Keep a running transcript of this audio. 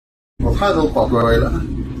我太多宝贝了。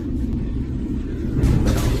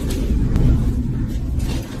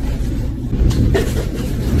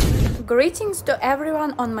 Greetings to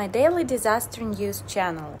everyone on my daily disaster news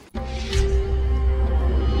channel.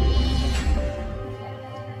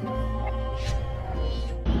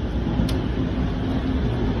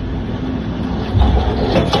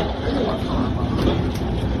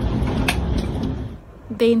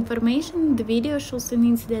 The information in the video shows an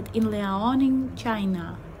incident in Liaoning,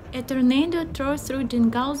 China. A tornado tore through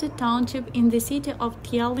Jingouzi township in the city of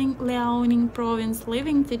Tieling, Liaoning province,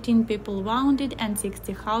 leaving 13 people wounded and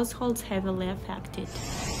 60 households heavily affected.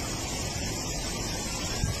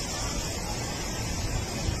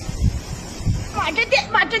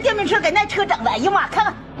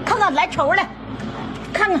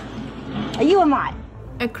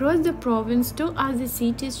 Across the province, two other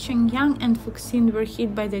cities, Shenyang and Fuxin, were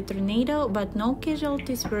hit by the tornado, but no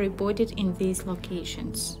casualties were reported in these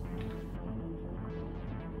locations.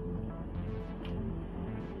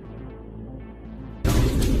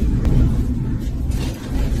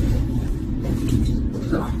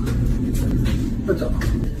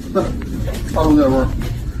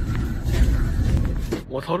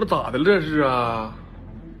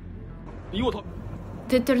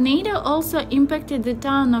 The tornado also impacted the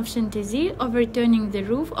town of Shuangtaizi, overturning the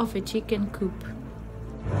roof of a chicken coop.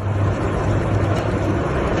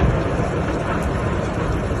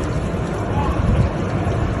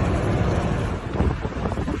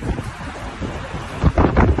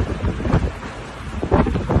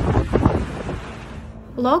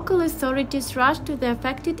 Local authorities rushed to the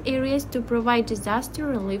affected areas to provide disaster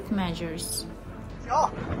relief measures.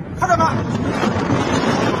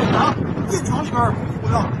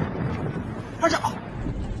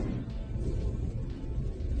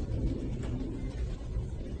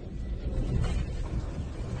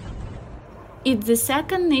 It's the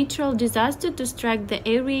second natural disaster to strike the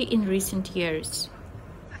area in recent years.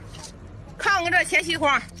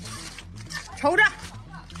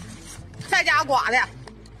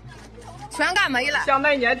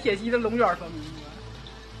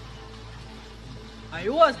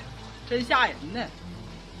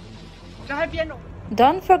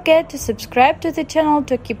 Don't forget to subscribe to the channel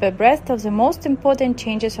to keep abreast of the most important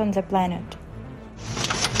changes on the planet.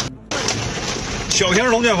 小型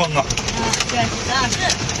龙卷风啊！对，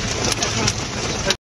是。